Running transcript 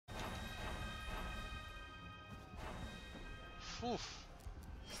Oof.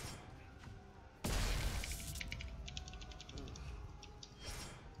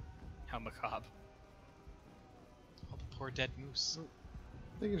 How macabre. Oh, poor dead moose.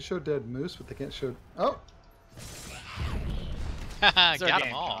 They can show dead moose, but they can't show. Oh! Haha, It's our got them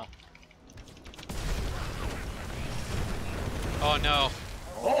game, all. Oh no.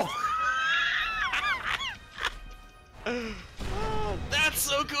 Oh, that's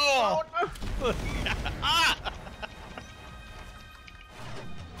so cool! Oh, no.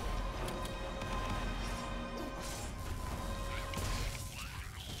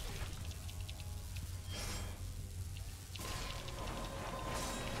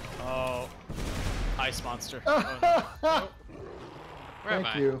 Oh, ice monster. Oh, no. Where am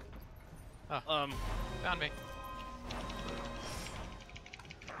Thank I? you. Oh, found me.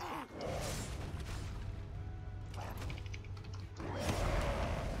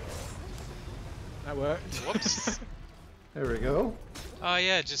 That worked. Whoops. There we go. Oh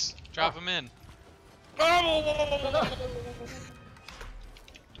yeah, just drop them in.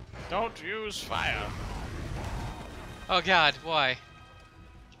 Don't use fire. Oh god, why?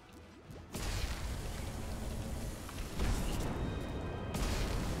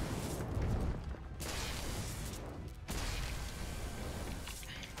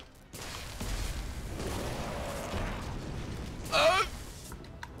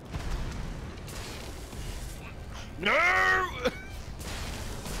 No!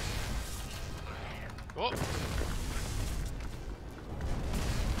 Oh.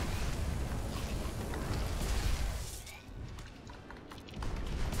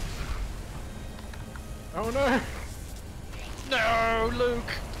 Oh no! No, Luke!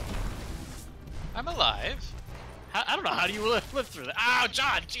 I'm alive. I don't know, how do you live through that? Ow,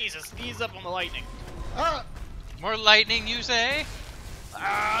 John, Jesus, ease up on the lightning. Ah! More lightning, you say?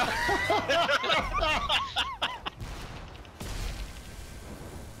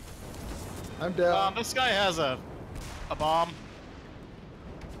 I'm down. This guy has a bomb.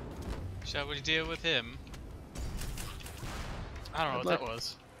 Shall we deal with him? I don't know I'd what that like-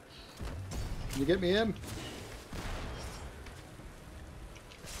 was. Can you get me in?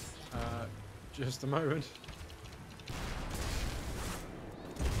 Just a moment.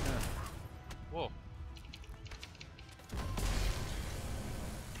 Whoa.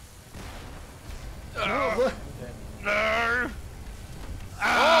 No, look. No!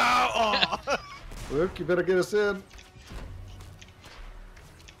 Ow! Oh. Luke, you better get us in.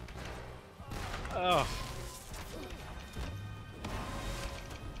 Oh.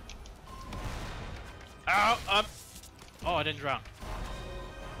 Ow! Oh, I didn't drown.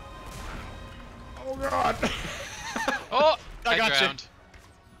 Oh god! Oh! I got you. drowned.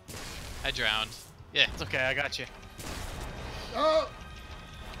 I drowned. Yeah. It's okay, I got you. Oh!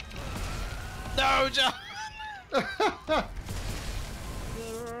 No, John! Oh,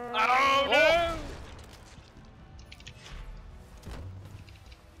 no!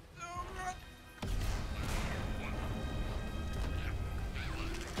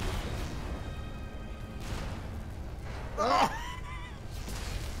 Oh!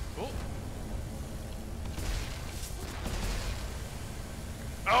 Oh.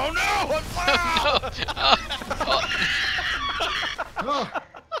 Oh no! I'm fire! Oh!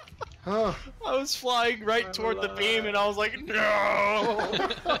 Oh! I was flying right toward the beam and I was like, no!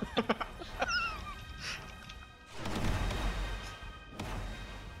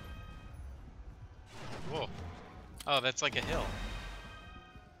 Whoa. Oh, that's like a hill.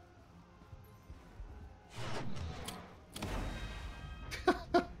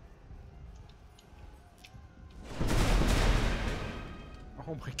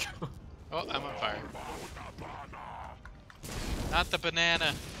 Oh my god. Oh, I'm on fire. Not the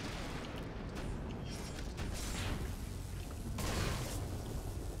banana.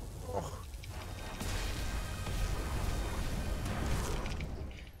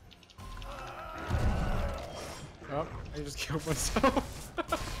 Oh, I just killed myself.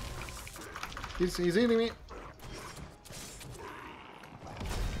 He's eating me.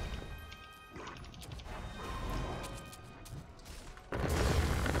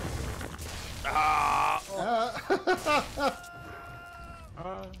 Ah!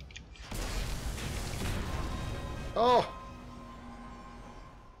 Oh!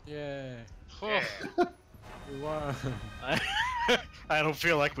 Yeah. Oh. We won. I don't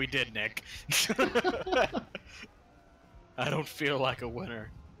feel like we did, Nick. I don't feel like a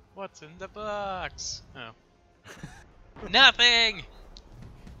winner. What's in the box? Oh. Nothing!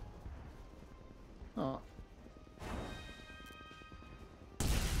 Oh.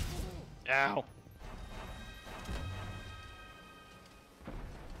 Ow.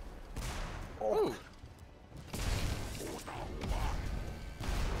 Oh.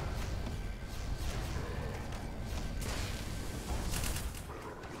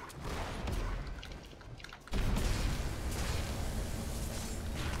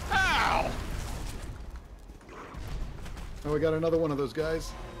 Oh, we got another one of those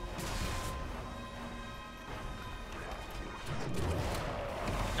guys.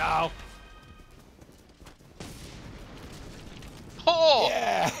 No. Oh!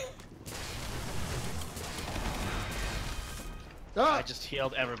 Yeah. Ah! I just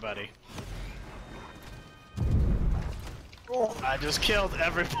healed everybody. Oh. I just killed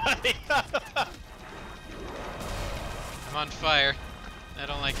everybody. I'm on fire. I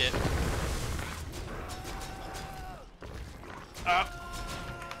don't like it. Oh,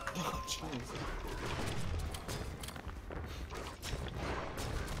 jeez.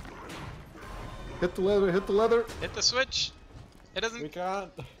 Hit the leather, hit the leather. Hit the switch. It We doesn't.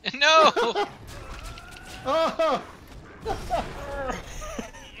 can't. No! Oh!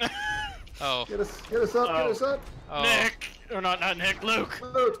 Oh. Get us up, get us up. Oh. Nick, or not Nick, Luke.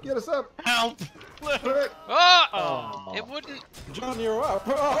 Luke, get us up. Help! Luke. Quick. Oh! Oh. It wouldn't. John, you're up.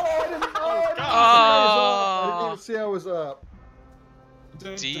 Oh, I didn't know. I didn't even see I was up.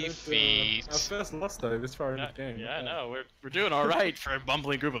 Defeat. Our first loss though this far in the game. Yeah, I know. We're doing all right for a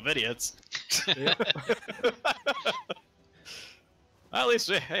bumbling group of idiots. Yeah. At least,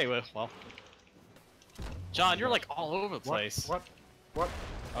 hey, well. John, you're like all over the place. What?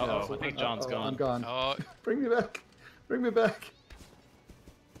 Uh-oh, I think John's I'm gone. gone. Oh. Bring me back. Bring me back.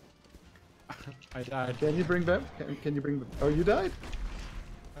 I died. Can you bring back? Can you bring? Oh, you died.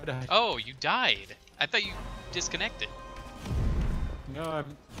 I died. Oh, you died. I thought you disconnected. No, I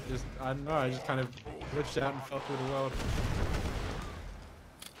don't know, I just kind of glitched out and fell through the world.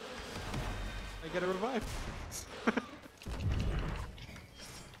 I get a revive.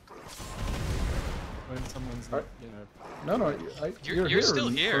 When someone's, Alright. you know, No, You're here. still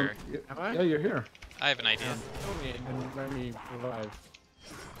here. Am I? Yeah, you're here. I have an idea. kill me and let me revive.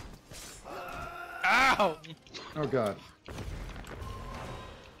 Ow! Oh God.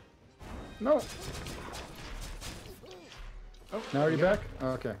 No. Oh, Now are you yeah. back? Oh,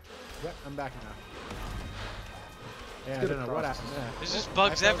 okay. Yep, I'm back now. Yeah, I get don't know what across. happened there. There's Oh, just I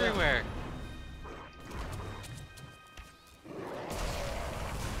bugs fell down. everywhere.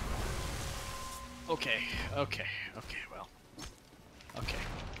 Okay, well. Okay.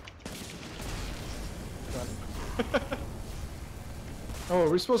 Oh, are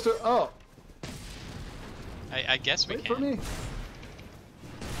we supposed to? Oh, I guess we wait for can. me.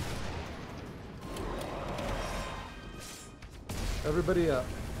 Everybody up.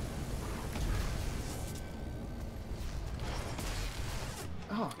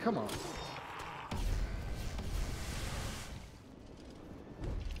 Oh, come on.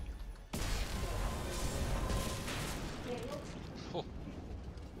 Oh.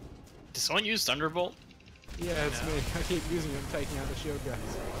 Did someone use Thunderbolt? Yeah, it's me. I keep using it, taking out the shield guys.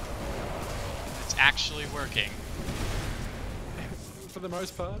 It's actually working. For the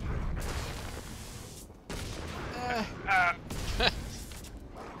most part.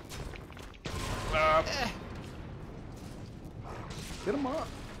 Get him up.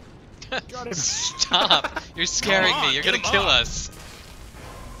 Got him. Stop! You're scaring on, me. You're get gonna him kill on. us.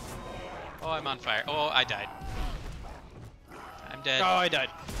 Oh, I'm on fire. Oh, I died. I'm dead. Oh, I died.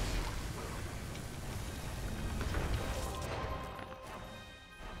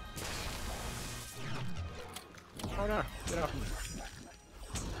 Oh no, get off me.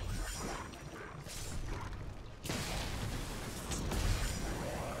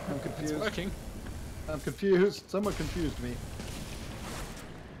 I'm It's confused. working. I'm confused. Someone confused me.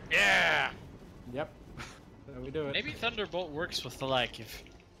 Yeah! Yep. So we do it. Maybe Thunderbolt works with the, like, if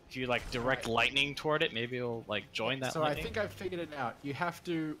you, like, direct lightning toward it, maybe it'll, like, join that So lightning. I think I've figured it out. You have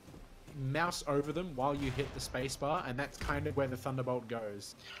to mouse over them while you hit the spacebar, and that's kind of where the Thunderbolt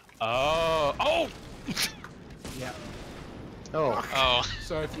goes. Oh! Oh! Yeah. Oh, Oh.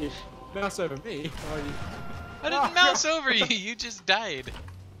 So if you mouse over me, or you... I didn't mouse over you. You just died.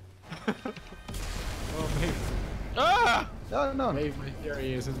 Well, maybe, Ah! no, no. maybe my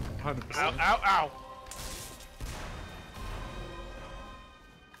theory isn't 100%. Ow, ow, ow!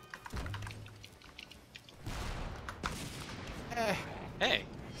 Eh, Hey,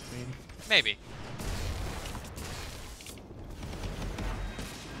 I mean, maybe.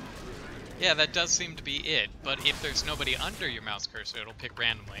 Yeah, that does seem to be it, but if there's nobody under your mouse cursor, it'll pick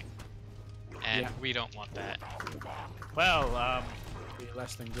randomly. And Yeah. we don't want that. Well, be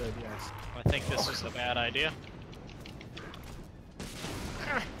less than good, yes. I think this is a bad idea.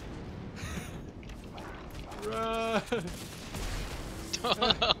 Run!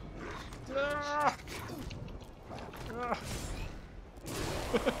 Ah!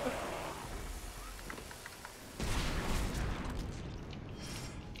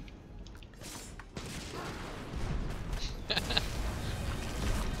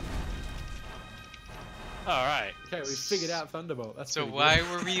 Ah! Alright. Okay, we figured out Thunderbolt. That's So pretty why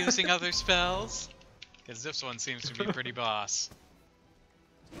good. were we using other spells? Because this one seems to be pretty boss.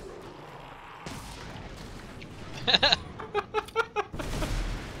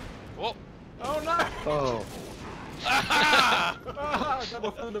 Whoa! Oh no! Oh. Ah,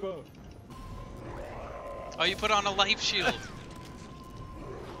 double Thunderbolt. Oh, you put on a life shield.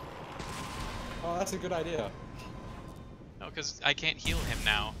 Oh, that's a good idea. No, because I can't heal him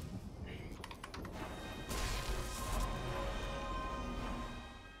now.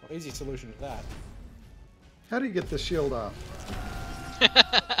 Well, easy solution to that. How do you get the shield off?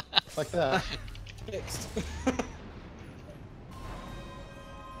 Like that. Fixed.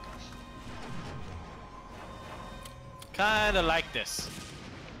 Kinda like this.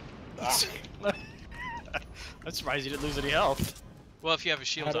 I'm surprised you didn't lose any health. Well, if you have a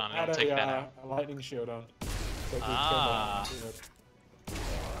shield on, Had it'll take that out. a lightning shield on. So we Ah.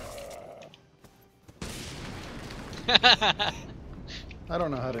 I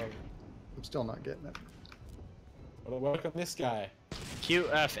don't know how to. I'm still not getting it. Well, work on this guy.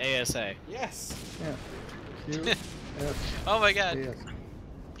 QFASA. Yes! Yeah. Q F Oh my god.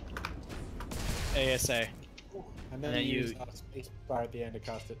 A S. ASA. And then then you you- use space bar at the end to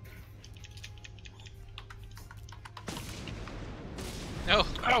cast it. No.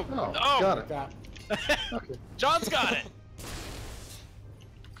 Oh! Oh, got it. That. Okay. John's got it!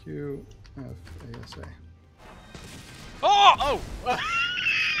 Q F A S A. Oh! Oh!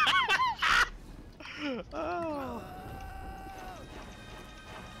 Oh.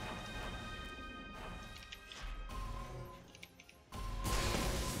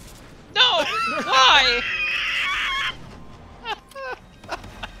 No! Why?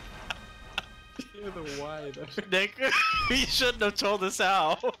 You're the why though. Nick, you shouldn't have told us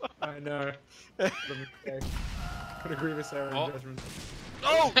how. I know. The mistake. Put a grievous error Oh. in judgment.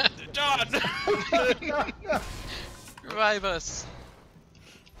 Oh! John! Revive us.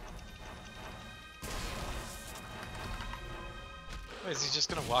 Wait, is he just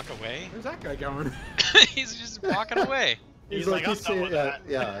gonna walk away? Where's that guy going? He's just walking away. He's like, I'm he's done saying, with yeah, that.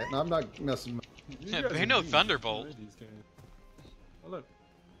 yeah, and I'm not messing. You Yeah, guys they are know mean. Thunderbolt. I know these guys. Oh look,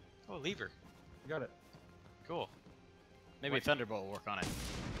 Oh, lever. I got it. Cool. Maybe Thunderbolt will work on it.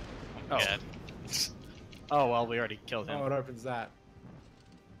 Oh. Oh. God. Oh well, we already killed him. Oh, it opens that.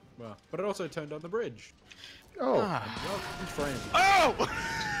 Well, but it also turned on the bridge. Oh, Welcome, friend. Oh!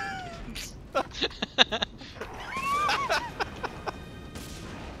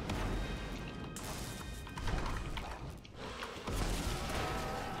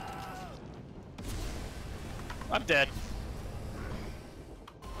 I'm dead.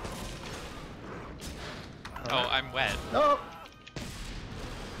 Oh, I'm wet. no.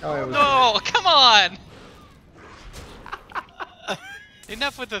 Oh, it was No, come on!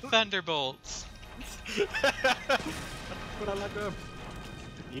 Enough with the thunderbolts. But I like them.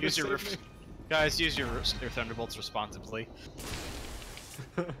 Use your guys. Use your thunderbolts responsibly.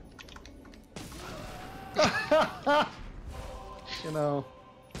 You know.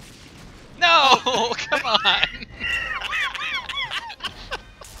 No, come on!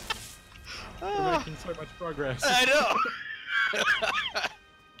 We're making so much progress. I know.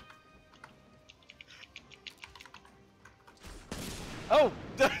 Oh,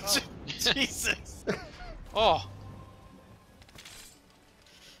 Jesus! Oh,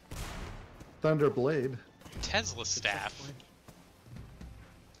 Thunderblade. Tesla staff.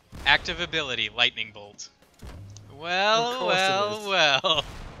 Active ability, lightning bolt. Of Well, course it well, is. well.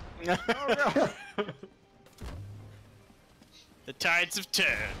 Oh, no. The tides have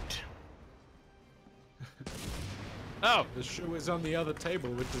turned. Oh, The shoe is on the other table,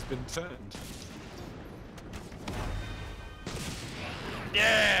 which has been turned.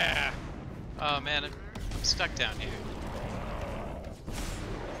 yeah! Oh man, I'm stuck down here. Oh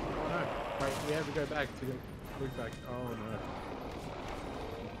no. Wait, we have to go back to look back. Oh no.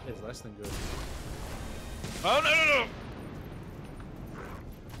 It's less than good. Oh no no no!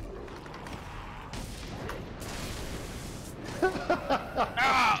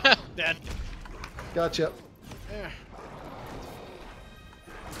 Ah! Dead. Gotcha. Yeah.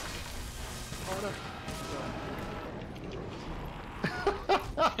 Oh no.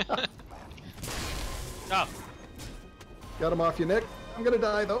 Oh, Got him off you, Nick. I'm gonna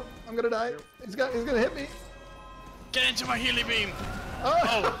die though. I'm gonna die. He's gonna hit me. get into my healing beam!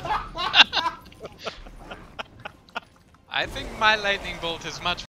 Oh. I think my lightning bolt is much